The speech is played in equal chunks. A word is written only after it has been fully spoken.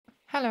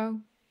Hello!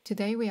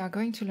 Today we are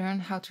going to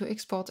learn how to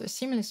export a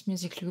seamless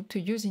music loop to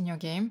use in your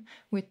game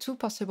with two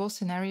possible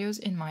scenarios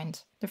in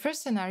mind. The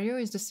first scenario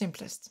is the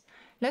simplest.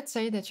 Let's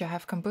say that you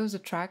have composed a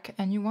track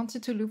and you want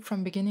it to loop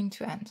from beginning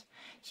to end.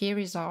 Here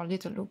is our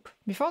little loop.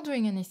 Before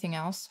doing anything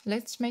else,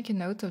 let's make a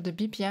note of the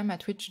BPM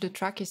at which the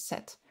track is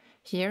set.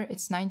 Here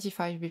it's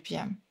 95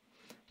 BPM.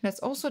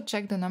 Let's also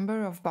check the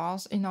number of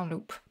bars in our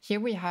loop.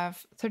 Here we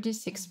have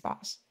 36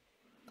 bars.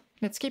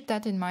 Let's keep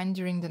that in mind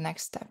during the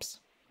next steps.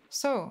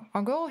 So,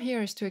 our goal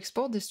here is to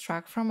export this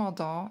track from our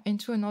DAW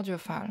into an audio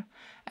file,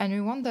 and we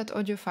want that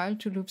audio file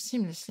to loop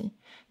seamlessly,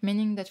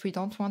 meaning that we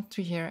don't want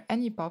to hear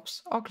any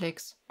pops or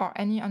clicks or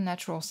any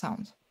unnatural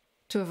sound.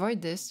 To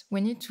avoid this,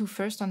 we need to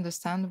first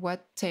understand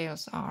what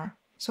tails are.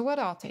 So what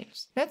are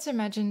tails? Let's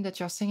imagine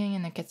that you're singing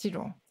in a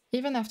cathedral.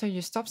 Even after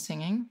you stop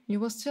singing, you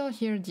will still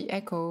hear the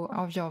echo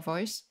of your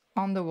voice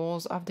on the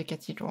walls of the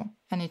cathedral,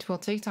 and it will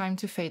take time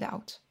to fade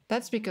out.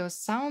 That's because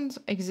sound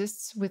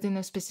exists within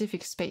a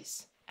specific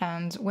space.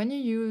 And when you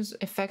use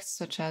effects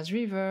such as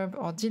reverb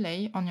or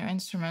delay on your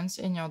instruments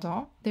in your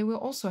DAW, they will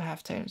also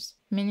have tails,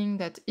 meaning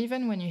that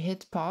even when you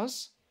hit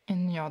pause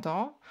in your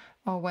DAW,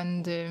 or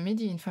when the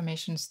MIDI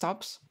information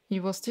stops,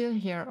 you will still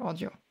hear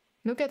audio.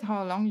 Look at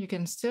how long you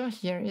can still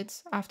hear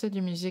it after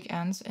the music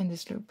ends in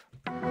this loop.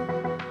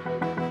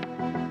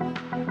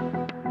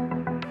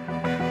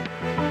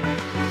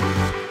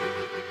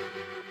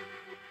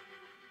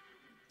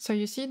 So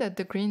you see that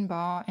the green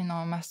bar in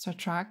our master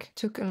track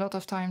took a lot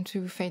of time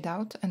to fade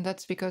out, and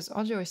that's because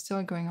audio is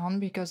still going on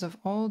because of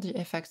all the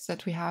effects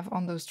that we have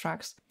on those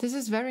tracks. This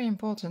is very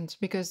important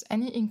because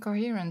any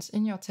incoherence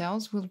in your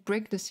tails will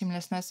break the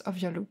seamlessness of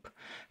your loop.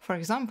 For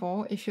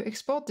example, if you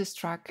export this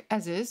track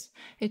as is,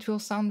 it will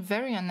sound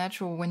very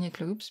unnatural when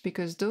it loops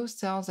because those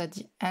tails at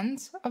the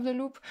end of the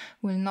loop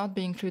will not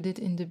be included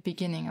in the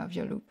beginning of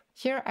your loop.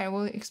 Here I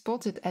will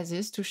export it as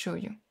is to show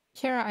you.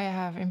 Here I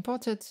have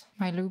imported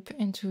my loop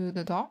into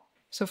the DAW.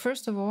 So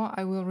first of all,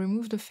 I will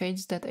remove the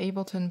fades that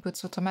Ableton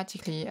puts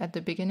automatically at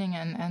the beginning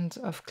and end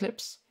of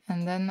clips.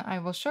 And then I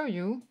will show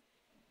you,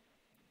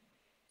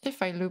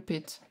 if I loop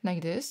it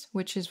like this,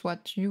 which is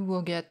what you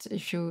will get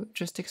if you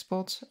just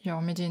export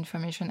your MIDI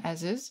information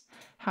as is,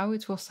 how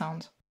it will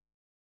sound.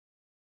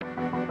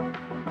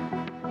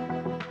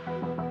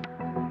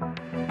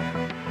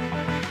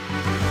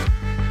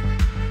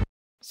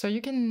 So you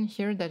can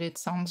hear that it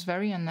sounds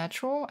very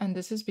unnatural, and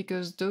this is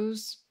because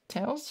those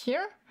tails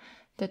here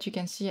that you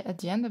can see at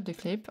the end of the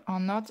clip are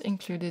not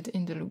included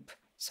in the loop.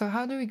 So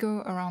how do we go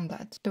around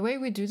that? The way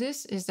we do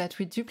this is that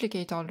we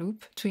duplicate our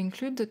loop to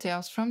include the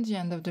tails from the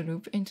end of the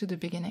loop into the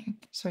beginning.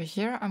 So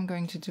here I'm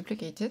going to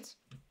duplicate it.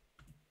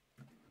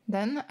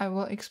 Then I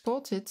will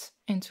export it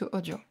into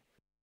audio.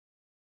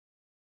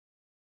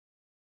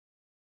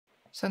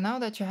 So now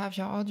that you have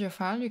your audio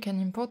file, you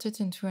can import it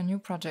into a new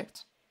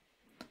project.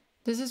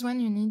 This is when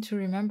you need to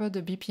remember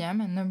the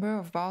BPM and number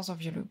of bars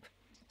of your loop.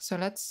 So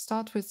let's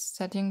start with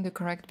setting the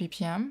correct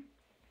BPM.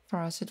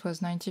 For us it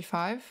was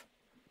 95.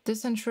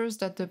 This ensures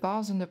that the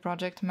bars in the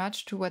project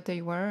match to what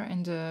they were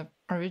in the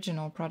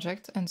original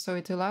project, and so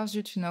it allows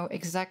you to know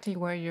exactly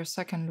where your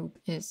second loop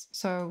is.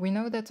 So we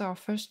know that our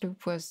first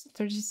loop was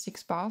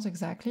 36 bars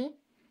exactly,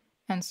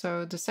 and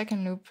so the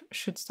second loop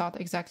should start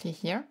exactly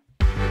here.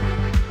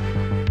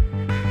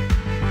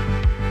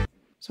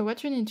 So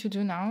what you need to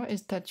do now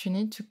is that you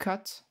need to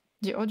cut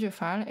the audio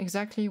file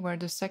exactly where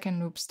the second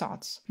loop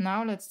starts.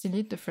 Now let's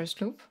delete the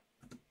first loop.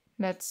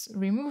 Let's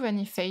remove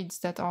any fades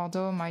that our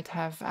DAW might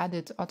have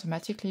added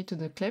automatically to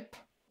the clip.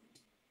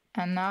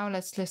 And now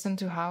let's listen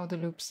to how the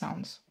loop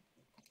sounds.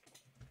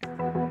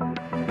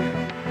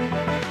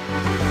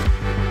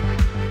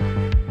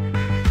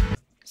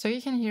 So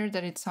you can hear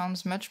that it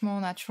sounds much more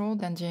natural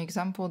than the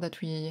example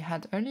that we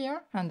had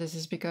earlier, and this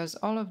is because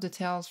all of the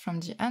tails from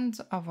the end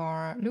of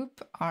our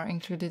loop are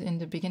included in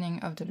the beginning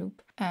of the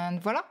loop. And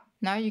voila!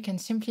 Now you can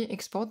simply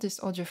export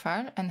this audio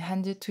file and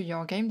hand it to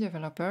your game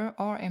developer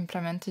or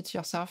implement it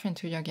yourself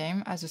into your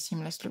game as a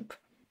seamless loop.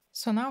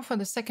 So now for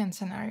the second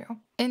scenario.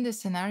 In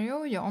this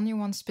scenario, you only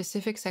want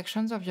specific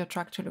sections of your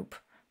track to loop.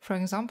 For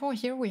example,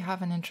 here we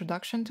have an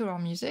introduction to our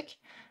music,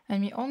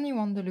 and we only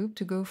want the loop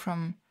to go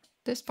from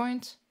this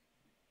point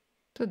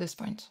to this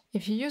point.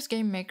 If you use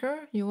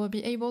GameMaker, you will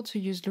be able to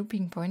use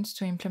looping points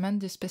to implement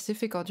this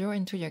specific audio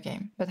into your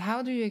game. But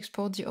how do you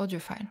export the audio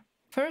file?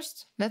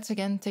 First, let's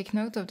again take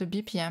note of the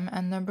BPM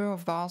and number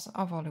of bars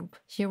of our loop.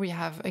 Here we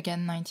have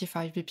again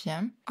 95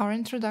 BPM. Our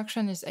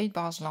introduction is 8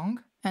 bars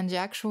long, and the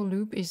actual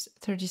loop is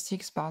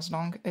 36 bars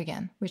long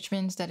again, which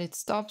means that it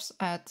stops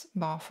at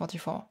bar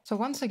 44. So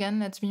once again,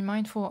 let's be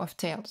mindful of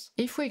tails.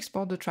 If we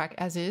export the track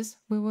as is,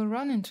 we will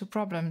run into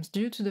problems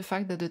due to the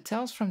fact that the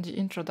tails from the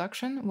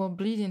introduction will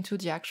bleed into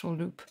the actual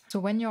loop. So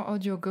when your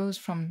audio goes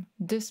from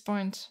this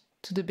point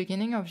to the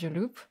beginning of your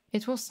loop,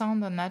 it will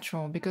sound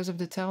unnatural because of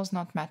the tails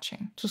not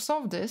matching. To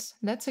solve this,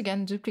 let's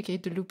again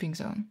duplicate the looping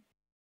zone.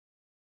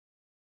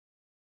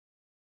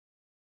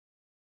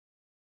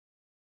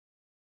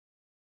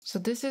 So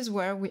this is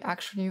where we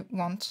actually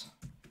want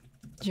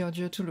the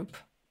audio to loop.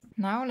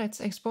 Now let's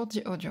export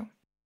the audio.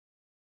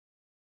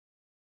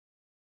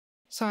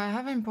 So I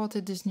have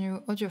imported this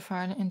new audio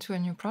file into a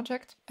new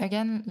project.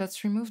 Again,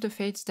 let's remove the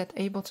fades that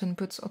Ableton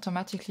puts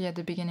automatically at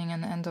the beginning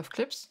and end of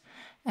clips.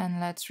 And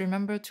let's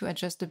remember to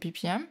adjust the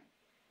BPM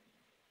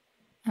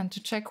and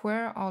to check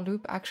where our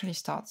loop actually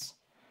starts.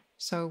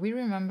 So we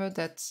remember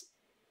that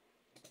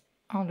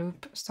our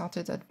loop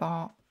started at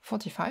bar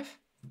 45.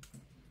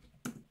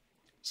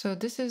 So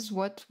this is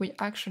what we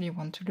actually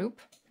want to loop.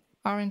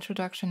 Our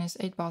introduction is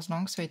 8 bars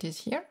long, so it is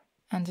here.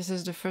 And this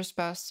is the first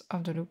pass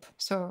of the loop.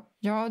 So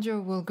your audio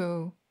will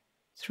go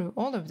through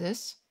all of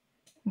this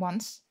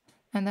once,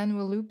 and then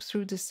we'll loop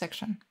through this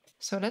section.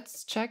 So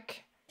let's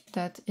check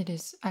that it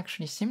is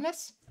actually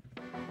seamless.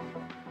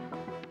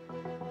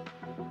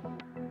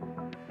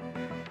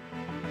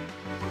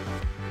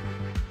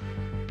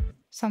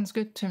 Sounds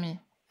good to me.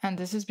 And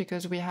this is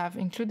because we have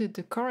included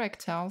the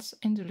correct tells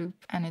in the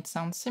loop and it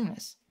sounds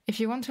seamless. If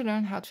you want to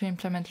learn how to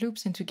implement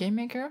loops into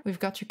GameMaker, we've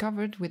got you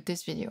covered with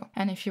this video.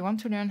 And if you want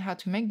to learn how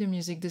to make the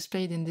music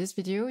displayed in this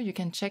video, you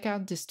can check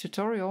out this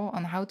tutorial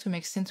on how to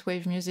make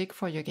synthwave music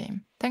for your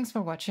game. Thanks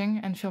for watching,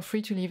 and feel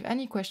free to leave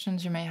any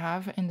questions you may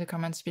have in the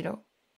comments below.